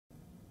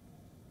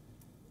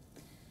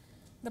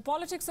The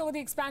politics over the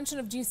expansion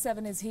of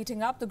G7 is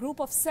heating up. The group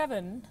of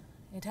seven,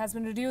 it has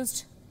been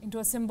reduced into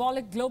a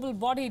symbolic global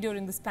body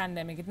during this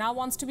pandemic. It now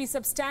wants to be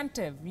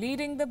substantive.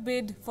 Leading the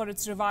bid for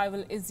its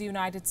revival is the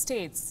United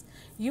States.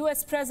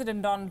 US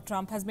President Donald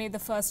Trump has made the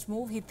first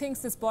move. He thinks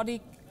this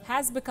body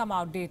has become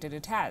outdated.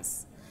 It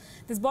has.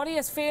 This body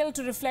has failed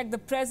to reflect the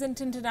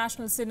present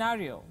international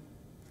scenario.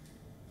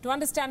 To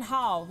understand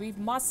how, we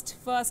must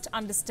first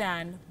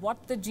understand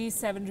what the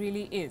G7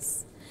 really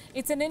is.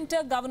 It's an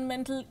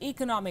intergovernmental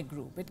economic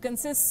group. It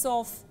consists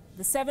of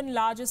the seven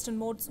largest and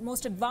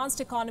most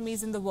advanced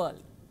economies in the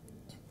world: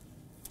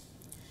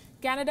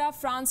 Canada,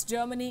 France,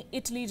 Germany,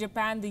 Italy,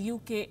 Japan, the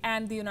UK,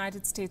 and the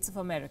United States of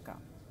America.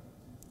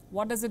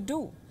 What does it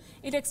do?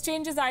 It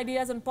exchanges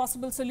ideas on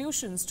possible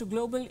solutions to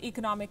global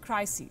economic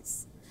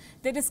crises.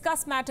 They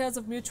discuss matters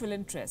of mutual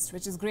interest,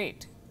 which is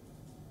great.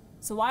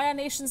 So why are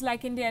nations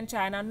like India and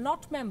China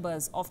not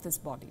members of this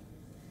body?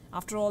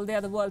 After all, they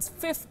are the world's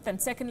fifth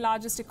and second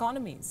largest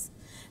economies.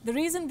 The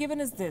reason given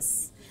is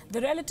this: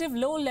 the relative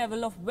low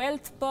level of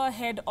wealth per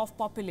head of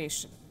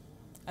population.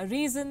 A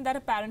reason that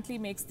apparently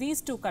makes these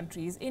two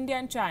countries, India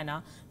and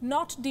China,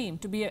 not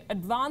deemed to be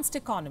advanced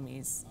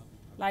economies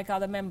like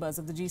other members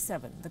of the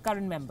G7, the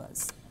current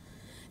members.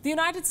 The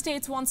United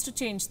States wants to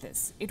change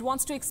this. It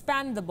wants to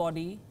expand the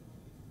body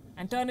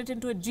and turn it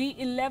into a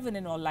G11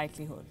 in all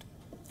likelihood.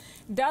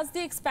 Does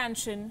the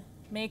expansion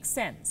make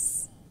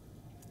sense?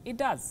 It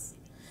does.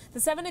 The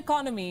seven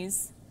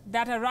economies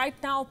that are right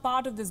now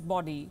part of this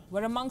body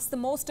were amongst the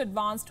most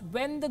advanced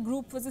when the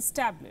group was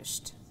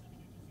established.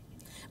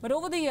 But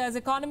over the years,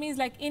 economies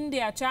like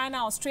India,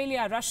 China,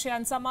 Australia, Russia,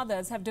 and some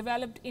others have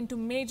developed into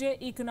major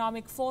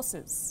economic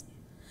forces.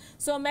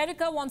 So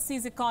America wants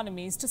these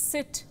economies to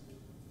sit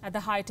at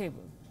the high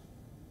table.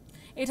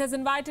 It has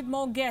invited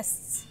more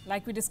guests,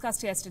 like we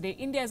discussed yesterday.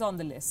 India is on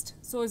the list.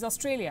 So is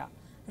Australia,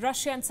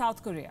 Russia, and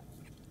South Korea.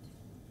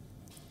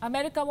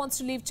 America wants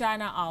to leave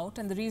China out,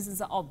 and the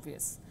reasons are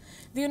obvious.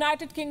 The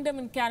United Kingdom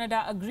and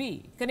Canada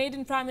agree.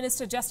 Canadian Prime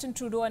Minister Justin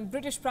Trudeau and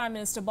British Prime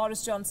Minister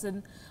Boris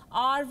Johnson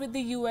are with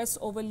the US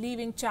over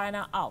leaving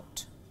China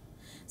out.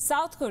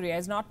 South Korea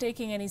is not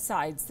taking any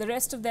sides. The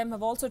rest of them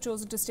have also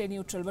chosen to stay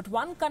neutral. But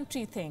one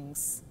country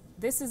thinks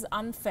this is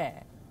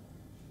unfair.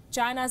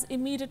 China's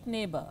immediate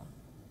neighbor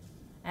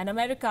and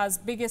America's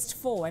biggest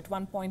foe at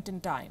one point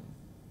in time,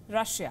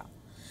 Russia.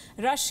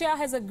 Russia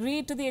has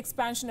agreed to the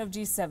expansion of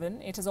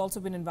G7. It has also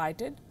been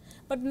invited,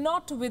 but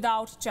not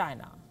without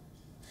China.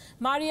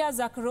 Maria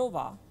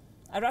Zakharova,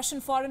 a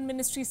Russian Foreign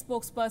Ministry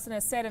spokesperson,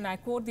 has said, and I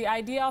quote, "The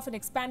idea of an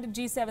expanded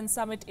G7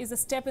 summit is a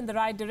step in the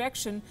right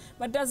direction,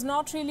 but does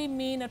not really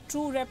mean a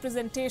true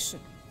representation.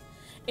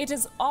 It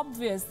is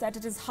obvious that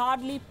it is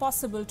hardly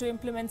possible to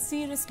implement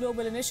serious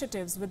global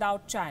initiatives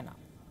without China."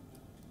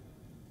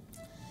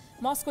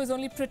 Moscow is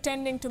only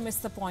pretending to miss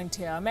the point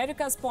here.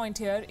 America's point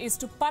here is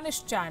to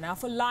punish China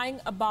for lying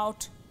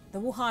about the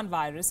Wuhan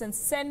virus and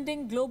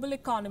sending global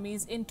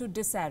economies into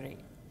disarray.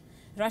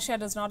 Russia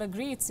does not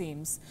agree, it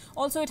seems.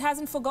 Also, it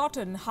hasn't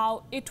forgotten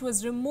how it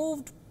was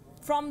removed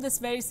from this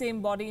very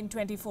same body in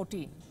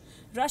 2014.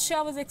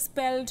 Russia was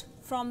expelled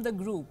from the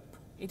group.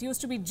 It used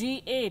to be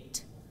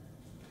G8.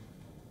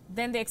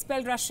 Then they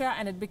expelled Russia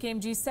and it became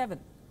G7.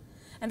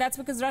 And that's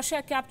because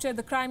Russia captured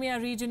the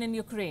Crimea region in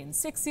Ukraine.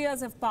 6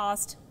 years have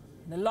passed.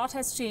 And a lot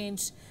has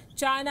changed.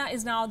 China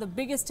is now the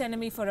biggest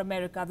enemy for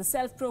America, the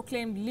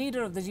self-proclaimed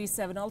leader of the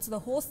G7, also the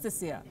host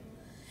this year.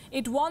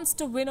 It wants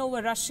to win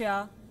over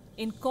Russia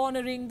in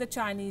cornering the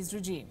Chinese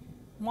regime.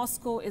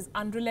 Moscow is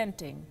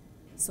unrelenting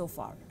so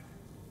far.